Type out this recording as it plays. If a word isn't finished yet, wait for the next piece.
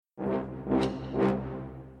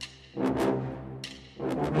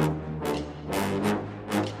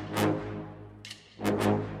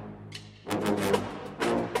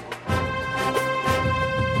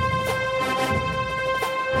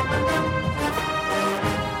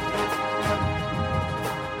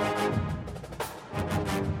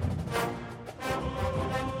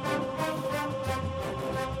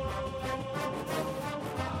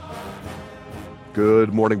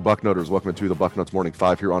Good morning, Bucknutters. Welcome to the Bucknuts Morning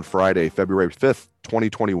Five here on Friday, February 5th,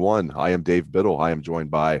 2021. I am Dave Biddle. I am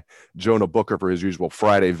joined by Jonah Booker for his usual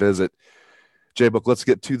Friday visit. JBook, let's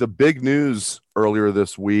get to the big news earlier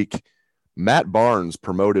this week. Matt Barnes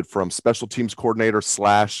promoted from special teams coordinator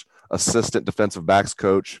 / assistant defensive backs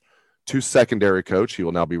coach to secondary coach. He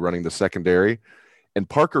will now be running the secondary. And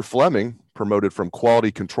Parker Fleming promoted from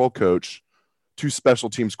quality control coach to special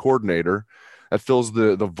teams coordinator. That fills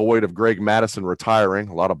the void of Greg Madison retiring.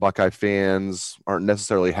 A lot of Buckeye fans aren't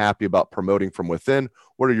necessarily happy about promoting from within.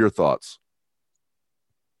 What are your thoughts?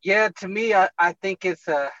 Yeah, to me, I think it's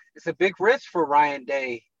a big risk for Ryan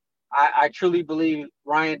Day. I truly believe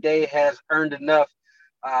Ryan Day has earned enough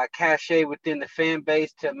cachet within the fan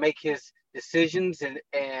base to make his decisions and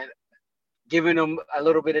giving him a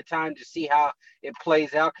little bit of time to see how it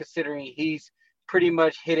plays out, considering he's pretty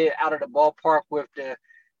much hit it out of the ballpark with the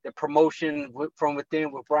promotion from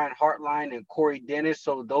within with Brian Hartline and Corey Dennis.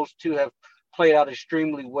 So those two have played out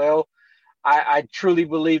extremely well. I truly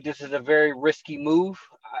believe this is a very risky move.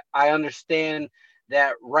 I understand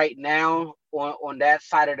that right now on that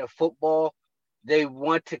side of the football, they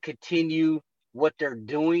want to continue what they're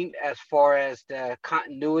doing as far as the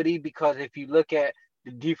continuity, because if you look at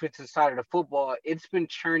the defensive side of the football, it's been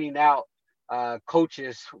churning out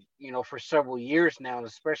coaches, for several years now,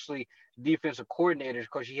 especially defensive coordinators,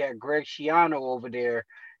 because you had Greg Schiano over there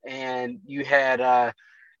and you had,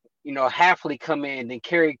 Hafley come in and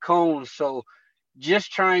Kerry Combs. So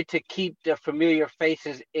just trying to keep the familiar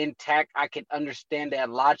faces intact, I can understand that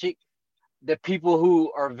logic. The people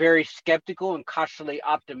who are very skeptical and cautiously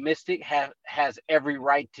optimistic has every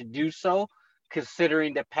right to do so,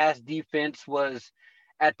 considering the past defense was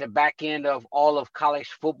at the back end of all of college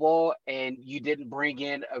football, and you didn't bring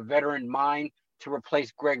in a veteran mind to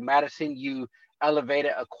replace Greg Madison. You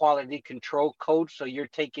elevated a quality control coach, so you're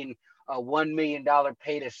taking a $1 million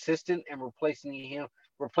paid assistant and replacing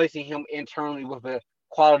him internally with a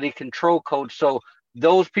quality control coach. So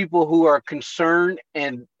those people who are concerned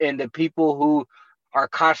and the people who are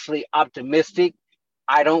cautiously optimistic,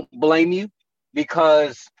 I don't blame you,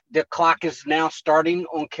 because the clock is now starting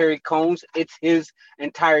on Kerry Combs. It's his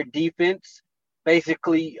entire defense.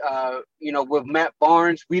 Basically, with Matt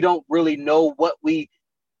Barnes, we don't really know what we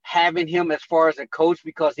have in him as far as a coach,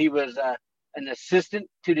 because he was an assistant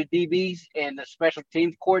to the DBs and the special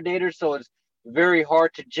teams coordinator. So it's very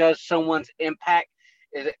hard to judge someone's impact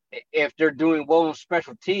if they're doing well on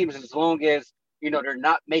special teams, as long as, they're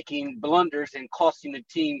not making blunders and costing the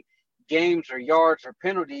team games or yards or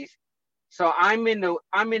penalties. So I'm in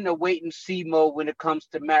the wait and see mode when it comes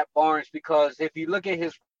to Matt Barnes, because if you look at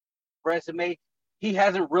his resume, he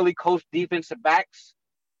hasn't really coached defensive backs.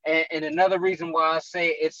 And another reason why I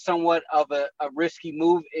say it's somewhat of a risky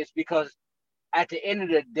move is because at the end of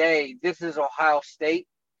the day, this is Ohio State.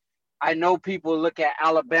 I know people look at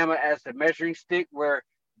Alabama as the measuring stick, where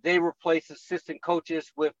they replace assistant coaches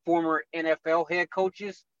with former NFL head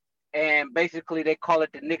coaches. And basically they call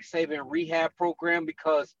it the Nick Saban rehab program,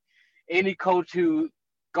 because any coach who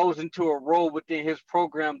goes into a role within his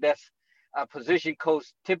program that's a position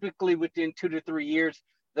coach, typically within 2 to 3 years,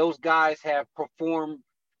 those guys have performed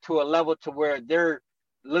to a level to where they're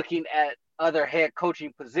looking at other head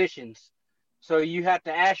coaching positions. So you have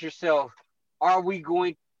to ask yourself, are we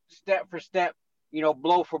going step for step,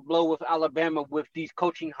 blow for blow with Alabama with these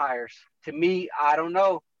coaching hires? To me, I don't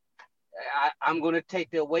know. I'm going to take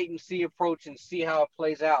the wait and see approach and see how it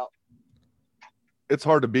plays out. It's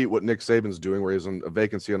hard to beat what Nick Saban's doing, where he's in a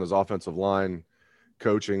vacancy on his offensive line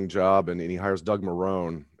coaching job, and he hires Doug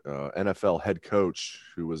Marrone, NFL head coach,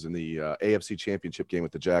 who was in the AFC Championship game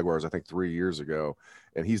with the Jaguars, I think 3 years ago,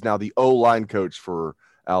 and he's now the O-line coach for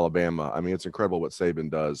Alabama. I mean, it's incredible what Saban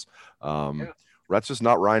does. That's just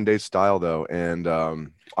not Ryan Day's style, though, and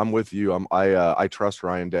I'm with you. I trust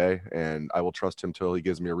Ryan Day, and I will trust him till he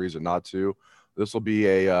gives me a reason not to. This will be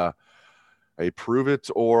a prove it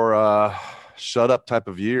or shut up type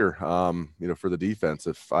of year, for the defense.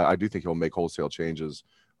 If I do think he'll make wholesale changes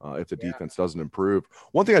if the defense doesn't improve.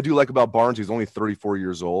 One thing I do like about Barnes, he's only 34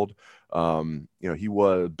 years old. He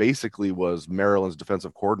was Maryland's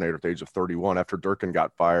defensive coordinator at the age of 31. After Durkin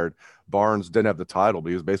got fired, Barnes didn't have the title, but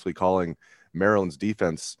he was basically calling Maryland's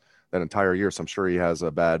defense that entire year. So I'm sure he has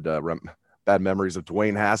a bad memories of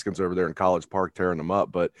Dwayne Haskins over there in College Park tearing them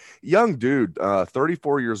up. But young dude,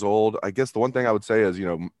 34 years old. I guess the one thing I would say is,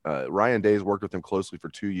 Ryan Day's worked with him closely for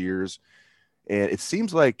 2 years. And it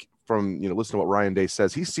seems like from, listening to what Ryan Day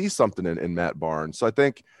says, he sees something in Matt Barnes. So I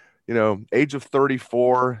think, age of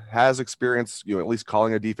 34, has experience, at least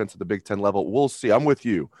calling a defense at the Big Ten level. We'll see. I'm with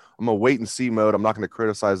you. I'm a wait and see mode. I'm not going to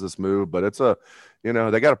criticize this move, but it's they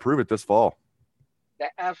got to prove it this fall.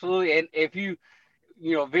 Absolutely. And if you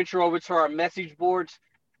venture over to our message boards,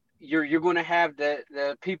 you're going to have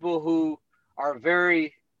the people who are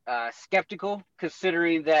very skeptical,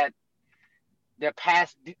 considering that their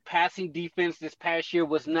passing defense this past year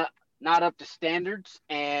was not up to standards,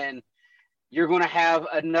 and you're going to have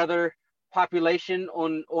another population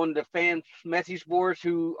on the fan message boards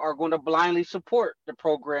who are going to blindly support the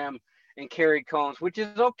program and Kerry Combs, which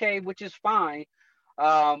is okay, which is fine,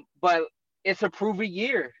 but it's a proven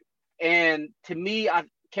year. And to me,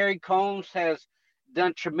 Kerry Combs has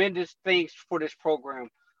done tremendous things for this program.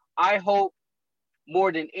 I hope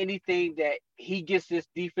more than anything that he gets this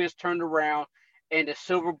defense turned around and the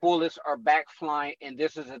silver bullets are back flying, and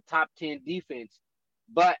this is a top 10 defense.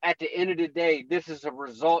 But at the end of the day, this is a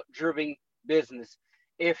result-driven business.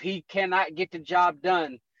 If he cannot get the job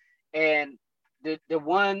done, and the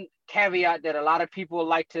one caveat that a lot of people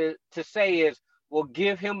like to say is, well,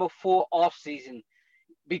 give him a full offseason.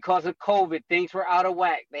 Because of COVID, things were out of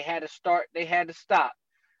whack. They had to start, they had to stop.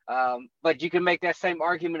 But you can make that same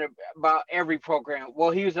argument about every program.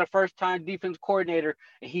 Well, he was a first-time defense coordinator,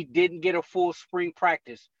 and he didn't get a full spring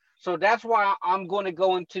practice. So that's why I'm going to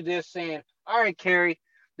go into this saying, all right, Kerry,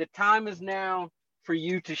 the time is now for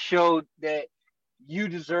you to show that you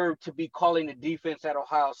deserve to be calling the defense at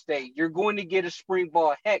Ohio State. You're going to get a spring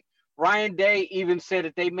ball. Heck, Ryan Day even said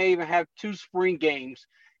that they may even have 2 spring games,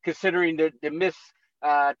 considering the miss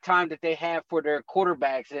time that they have for their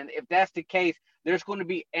quarterbacks. And if that's the case, there's going to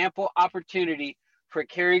be ample opportunity for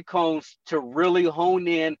Kerry Combs to really hone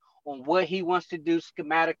in on what he wants to do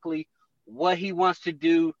schematically, what he wants to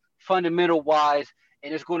do fundamental wise.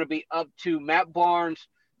 And it's going to be up to Matt Barnes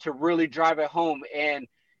to really drive it home. And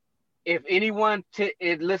if anyone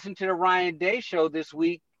listened to the Ryan Day show this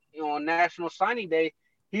week on National Signing Day,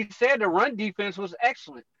 he said the run defense was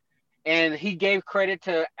excellent. And he gave credit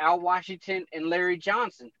to Al Washington and Larry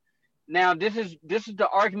Johnson. Now, this is the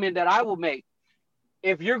argument that I will make.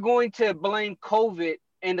 If you're going to blame COVID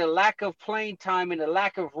and the lack of playing time and the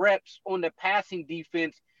lack of reps on the passing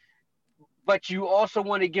defense, but you also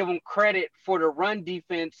want to give them credit for the run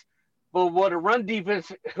defense, but the run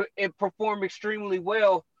defense, it performed extremely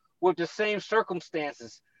well with the same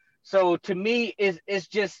circumstances. So to me, it's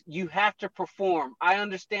just you have to perform. I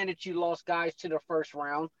understand that you lost guys to the first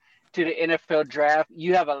round, to the NFL draft.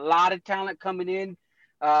 You have a lot of talent coming in.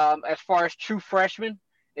 As far as true freshmen,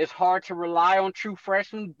 it's hard to rely on true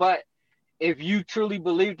freshmen, but if you truly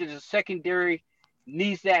believe that the secondary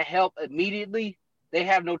needs that help immediately, they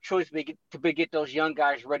have no choice to get those young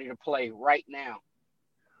guys ready to play right now.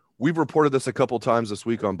 We've reported this a couple times this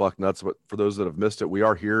week on Buck Nuts, but for those that have missed it, we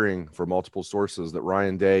are hearing from multiple sources that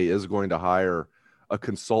Ryan Day is going to hire a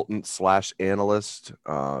consultant/analyst,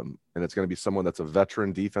 and it's going to be someone that's a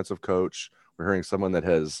veteran defensive coach. We're hearing someone that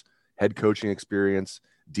has head coaching experience,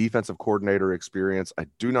 defensive coordinator experience. I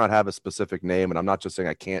do not have a specific name, and I'm not just saying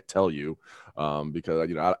I can't tell you because,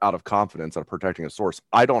 out of confidence, I'm protecting a source.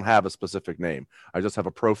 I don't have a specific name. I just have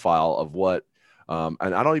a profile of what, and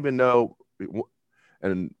I don't even know.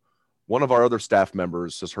 And one of our other staff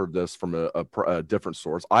members has heard this from a different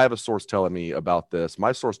source. I have a source telling me about this.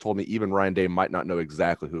 My source told me even Ryan Day might not know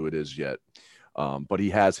exactly who it is yet, but he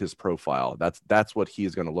has his profile. That's what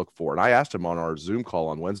he's going to look for. And I asked him on our Zoom call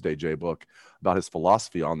on Wednesday, JBook, about his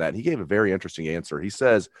philosophy on that. And he gave a very interesting answer.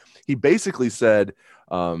 He basically said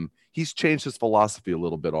he's changed his philosophy a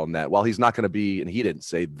little bit on that. While he's not going to be, and he didn't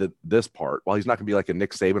say this part, while he's not going to be like a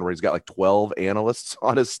Nick Saban where he's got like 12 analysts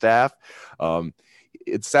on his staff,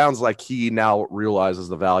 it sounds like he now realizes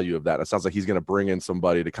the value of that. It sounds like he's going to bring in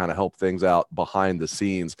somebody to kind of help things out behind the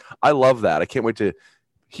scenes. I love that. I can't wait to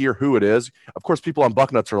hear who it is. Of course, people on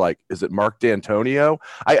Bucknuts are like, is it Mark D'Antonio?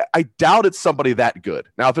 I doubt it's somebody that good.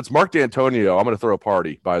 Now, if it's Mark D'Antonio, I'm going to throw a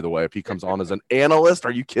party, by the way, if he comes on as an analyst.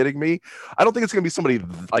 Are you kidding me? I don't think it's going to be somebody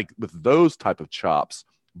like with those type of chops,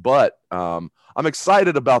 but I'm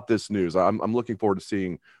excited about this news. I'm looking forward to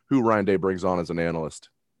seeing who Ryan Day brings on as an analyst.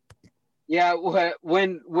 Yeah,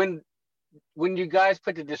 when you guys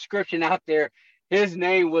put the description out there, his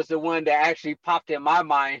name was the one that actually popped in my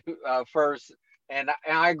mind first. And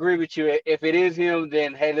I agree with you. If it is him,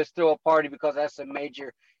 then, hey, let's throw a party because that's a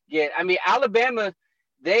major get. I mean, Alabama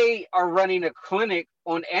they are running a clinic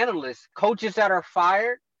on analysts, coaches that are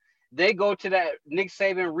fired. They go to that Nick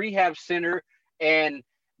Saban rehab center and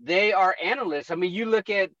they are analysts. I mean, you look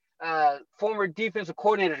at former defensive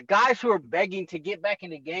coordinators, guys who are begging to get back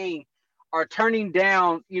in the game are turning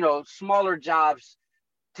down, smaller jobs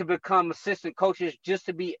to become assistant coaches just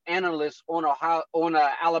to be analysts on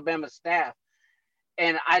Alabama staff.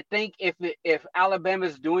 And I think if Alabama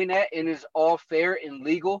is doing that and is all fair and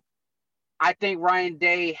legal, I think Ryan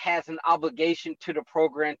Day has an obligation to the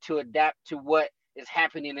program to adapt to what is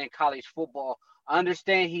happening in college football. I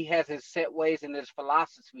understand he has his set ways and his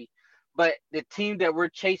philosophy, but the team that we're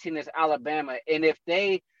chasing is Alabama. And if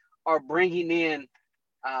they are bringing in,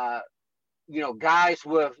 guys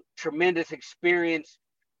with tremendous experience,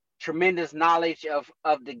 tremendous knowledge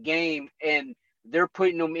of the game, and they're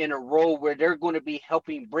putting them in a role where they're going to be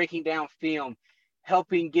helping breaking down film,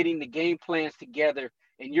 helping getting the game plans together,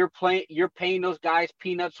 and you're paying those guys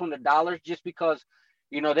peanuts on the dollars just because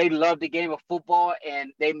they love the game of football,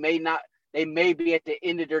 and they may be at the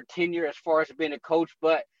end of their tenure as far as being a coach,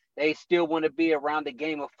 but they still want to be around the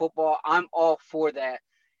game of football. I'm all for that.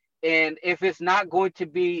 And if it's not going to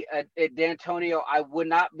be a D'Antonio, I would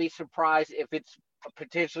not be surprised if it's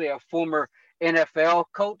potentially a former NFL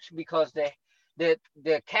coach, because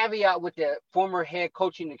the caveat with the former head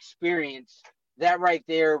coaching experience, that right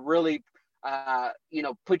there really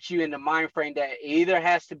puts you in the mind frame that it either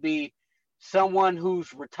has to be someone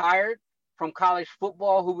who's retired from college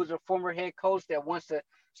football, who was a former head coach that wants to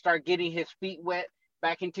start getting his feet wet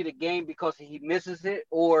back into the game because he misses it,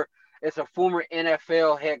 or it's a former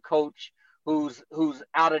NFL head coach who's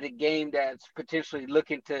out of the game that's potentially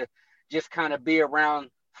looking to just kind of be around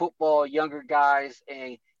football, younger guys,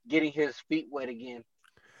 and getting his feet wet again.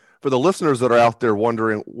 For the listeners that are out there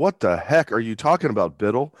wondering, what the heck are you talking about,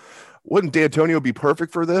 Biddle? Wouldn't D'Antonio be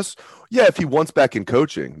perfect for this? Yeah, if he wants back in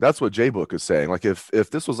coaching. That's what JBook is saying. Like if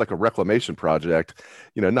this was like a reclamation project,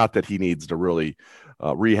 not that he needs to really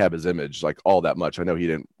rehab his image like all that much. I know he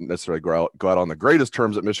didn't necessarily go out on the greatest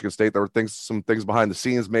terms at Michigan State. There were some things behind the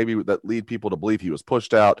scenes maybe that lead people to believe he was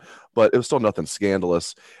pushed out, but it was still nothing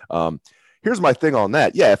scandalous. Here's my thing on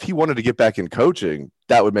that. Yeah, if he wanted to get back in coaching,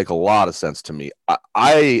 that would make a lot of sense to me.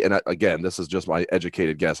 Again, this is just my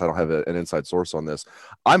educated guess. I don't have an inside source on this.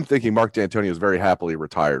 I'm thinking Mark D'Antonio is very happily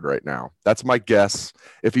retired right now. That's my guess.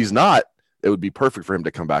 If he's not, it would be perfect for him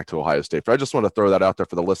to come back to Ohio State. But I just want to throw that out there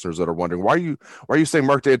for the listeners that are wondering, why are you saying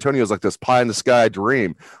Mark D'Antonio is like this pie in the sky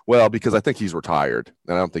dream? Well, because I think he's retired,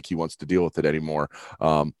 and I don't think he wants to deal with it anymore.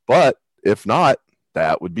 But if not,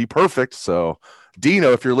 that would be perfect. So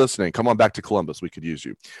Dino, if you're listening, come on back to Columbus. We could use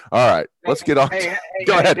you. All right, let's get on.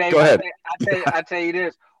 Go ahead. Dave, go ahead. I tell you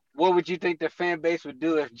this. What would you think the fan base would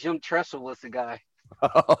do if Jim Tressel was the guy?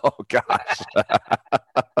 Oh, gosh.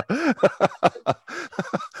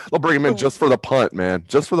 They'll bring him in just for the punt, man.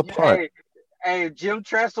 Just for the punt. Hey, Jim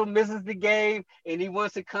Tressel misses the game, and he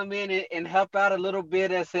wants to come in and help out a little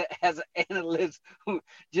bit as an analyst,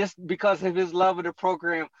 just because of his love of the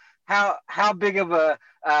program. How big of a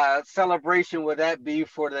celebration would that be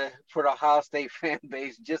for the Ohio State fan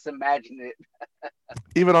base? Just imagine it.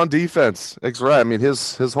 Even on defense, that's right. I mean,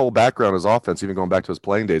 his whole background is offense. Even going back to his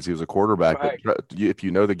playing days, he was a quarterback. Right. But if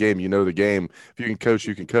you know the game, you know the game. If you can coach,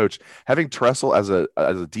 you can coach. Having Tressel as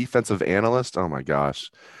a defensive analyst, oh my gosh,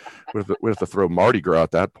 we have to throw Mardi Gras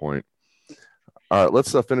at that point. All right,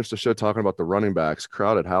 let's finish the show talking about the running backs.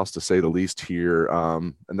 Crowded house, to say the least here.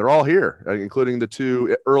 And they're all here, including the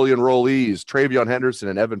two early enrollees. Travion Henderson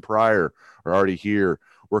and Evan Pryor are already here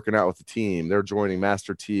working out with the team. They're joining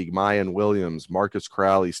Master Teague, Mayan Williams, Marcus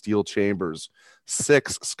Crowley, Steele Chambers,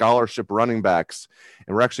 6 scholarship running backs.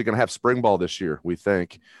 And we're actually going to have spring ball this year, we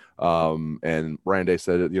think. And Ryan Day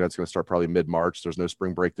said, it's going to start probably mid-March. There's no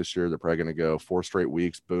spring break this year. They're probably going to go 4 straight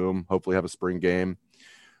weeks. Boom. Hopefully have a spring game.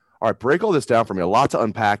 All right, break all this down for me. A lot to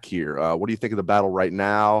unpack here. What do you think of the battle right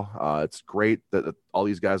now? It's great that all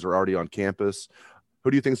these guys are already on campus.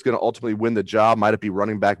 Who do you think is going to ultimately win the job? Might it be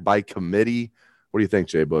running back by committee? What do you think,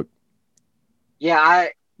 JBook? Yeah,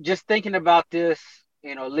 I just thinking about this,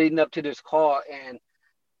 leading up to this call, and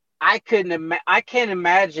I can't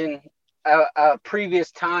imagine a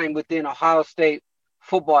previous time within Ohio State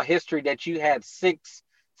football history that you had 6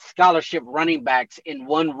 scholarship running backs in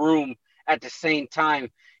one room at the same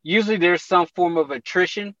time. Usually there's some form of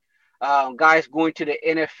attrition, guys going to the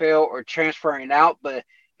NFL or transferring out, but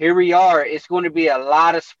here we are. It's going to be a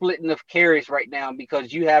lot of splitting of carries right now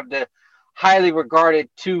because you have the highly regarded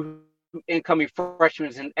 2 incoming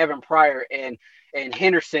freshmen in Evan Pryor and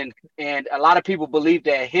Henderson. And a lot of people believe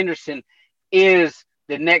that Henderson is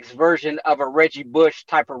the next version of a Reggie Bush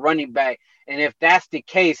type of running back. And if that's the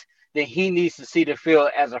case, then he needs to see the field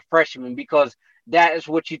as a freshman, because that is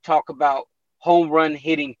what you talk about, home run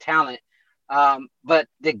hitting talent. But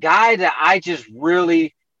the guy that I just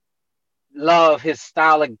really love his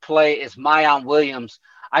style of play is Mayan Williams.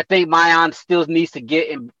 I think Mayan still needs to get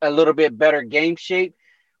in a little bit better game shape,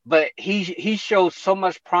 but he shows so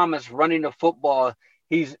much promise running the football.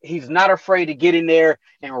 He's not afraid to get in there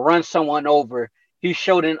and run someone over. He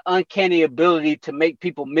showed an uncanny ability to make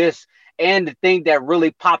people miss. And the thing that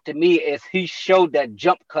really popped to me is he showed that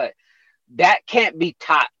jump cut. That can't be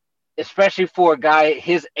taught, especially for a guy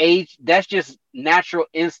his age. That's just natural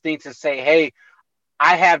instinct to say, hey,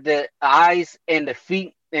 I have the eyes and the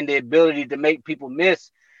feet and the ability to make people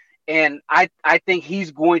miss. And I think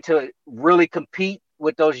he's going to really compete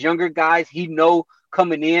with those younger guys. He know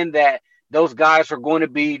coming in that those guys are going to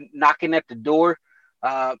be knocking at the door.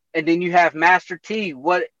 And then you have Master T.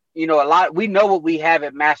 We know what we have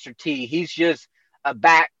at Master T. He's just a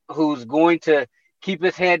back who's going to keep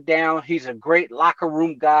his head down. He's a great locker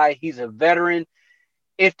room guy. He's a veteran.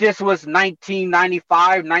 If this was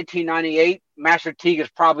 1995, 1998, Master Teague is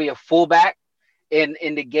probably a fullback in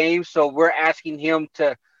the game. So we're asking him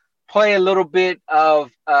to play a little bit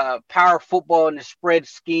of power football in the spread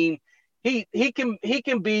scheme. He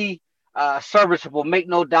can be serviceable, make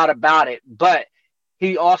no doubt about it. But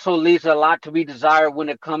he also leaves a lot to be desired when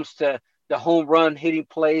it comes to the home run hitting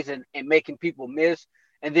plays and making people miss.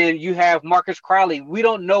 And then you have Marcus Crowley. We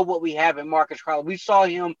don't know what we have in Marcus Crowley. We saw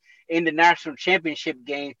him in the national championship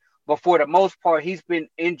game, but for the most part, he's been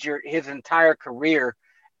injured his entire career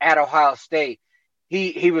at Ohio State.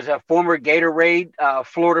 He was a former Gatorade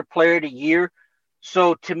Florida Player of the Year.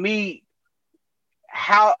 So to me,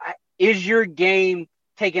 how is your game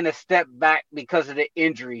taking a step back because of the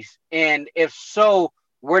injuries? And if so,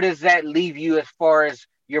 where does that leave you as far as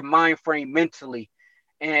your mind frame mentally?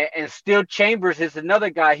 And Still Chambers is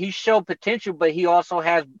another guy. He showed potential, but he also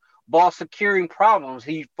has ball securing problems.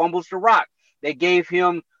 He fumbles the rock. They gave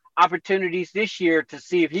him opportunities this year to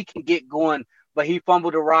see if he can get going, but he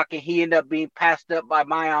fumbled the rock and he ended up being passed up by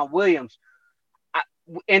Mayan Williams.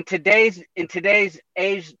 In today's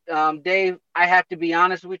age, Dave, I have to be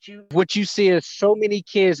honest with you. What you see is so many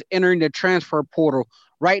kids entering the transfer portal.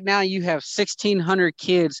 Right now, you have 1,600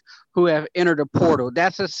 kids who have entered the portal.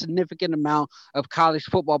 That's a significant amount of college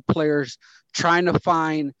football players trying to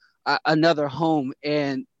find another home.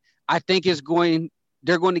 And I think they're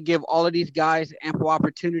going to give all of these guys ample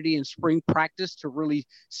opportunity in spring practice to really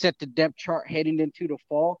set the depth chart heading into the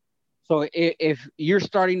fall. So if you're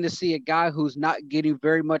starting to see a guy who's not getting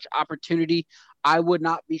very much opportunity, I would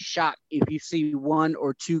not be shocked if you see one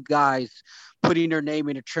or two guys putting their name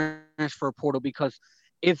in a transfer portal, because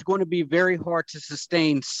it's going to be very hard to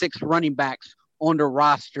sustain 6 running backs on the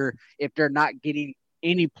roster if they're not getting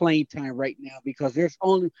any playing time right now, because there's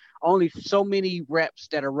only so many reps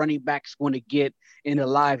that a running back's going to get in a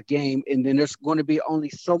live game, and then there's going to be only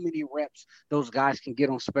so many reps those guys can get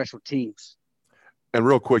on special teams. And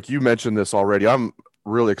real quick, you mentioned this already. I'm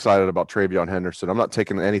really excited about Travion Henderson. I'm not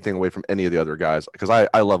taking anything away from any of the other guys, because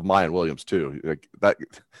I love Mayan Williams too. Like that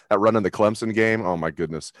run in the Clemson game. Oh my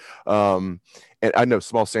goodness. And I know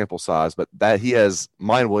small sample size, but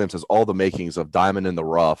Mayan Williams has all the makings of diamond in the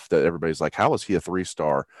rough that everybody's like, how is he a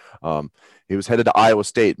 3-star? He was headed to Iowa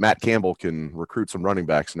State. Matt Campbell can recruit some running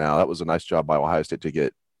backs now. That was a nice job by Ohio State to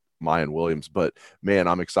get Mayan Williams. But man,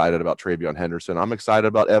 I'm excited about Travion Henderson. I'm excited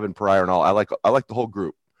about Evan Pryor and all. I like the whole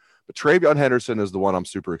group. But Travion Henderson is the one I'm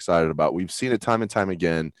super excited about. We've seen it time and time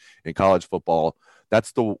again in college football.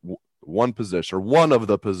 That's the one position, or one of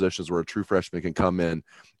the positions, where a true freshman can come in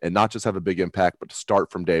and not just have a big impact, but to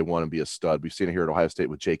start from day one and be a stud. We've seen it here at Ohio State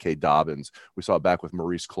with J.K. Dobbins. We saw it back with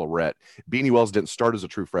Maurice Clarett. Beanie Wells didn't start as a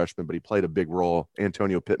true freshman, but he played a big role.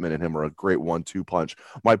 Antonio Pittman and him are a great 1-2 punch.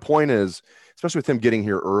 My point is, especially with him getting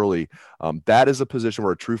here early, that is a position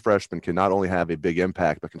where a true freshman can not only have a big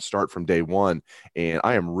impact, but can start from day one. And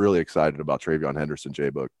I am really excited about Travion Henderson,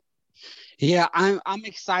 JBook. Yeah, I'm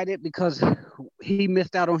excited because he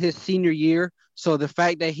missed out on his senior year. So the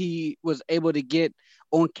fact that he was able to get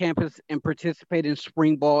on campus and participate in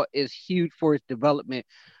spring ball is huge for his development.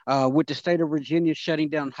 With the state of Virginia shutting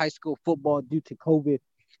down high school football due to COVID,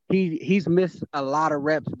 he's missed a lot of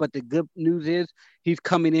reps, but the good news is he's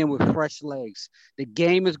coming in with fresh legs. The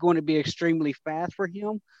game is going to be extremely fast for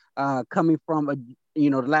him, coming from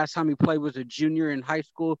the last time he played was a junior in high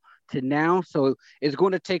school to now. So it's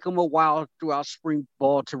going to take him a while throughout spring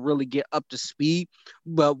ball to really get up to speed.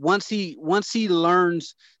 But once he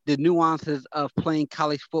learns the nuances of playing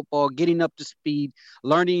college football, getting up to speed,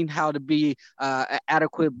 learning how to be an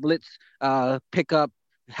adequate blitz pickup,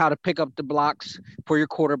 how to pick up the blocks for your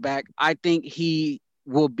quarterback, I think he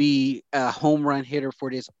will be a home run hitter for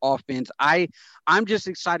this offense. I'm just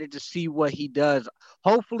excited to see what he does.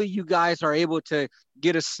 Hopefully you guys are able to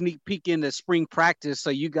get a sneak peek into spring practice so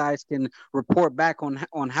you guys can report back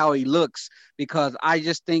on how he looks, because I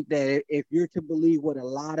just think that if you're to believe what a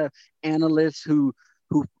lot of analysts who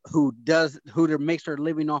makes their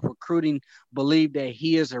living off recruiting believe that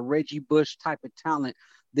he is a Reggie Bush type of talent,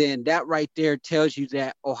 then that right there tells you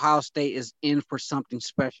that Ohio State is in for something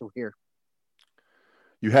special here.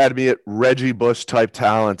 You had me at Reggie Bush type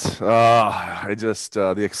talent.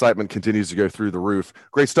 The excitement continues to go through the roof.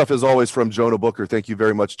 Great stuff as always from Jonah Booker. Thank you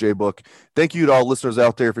very much, JBook. Thank you to all listeners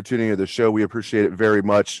out there for tuning into the show. We appreciate it very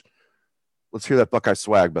much. Let's hear that Buckeye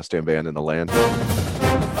swag, best damn band in the land.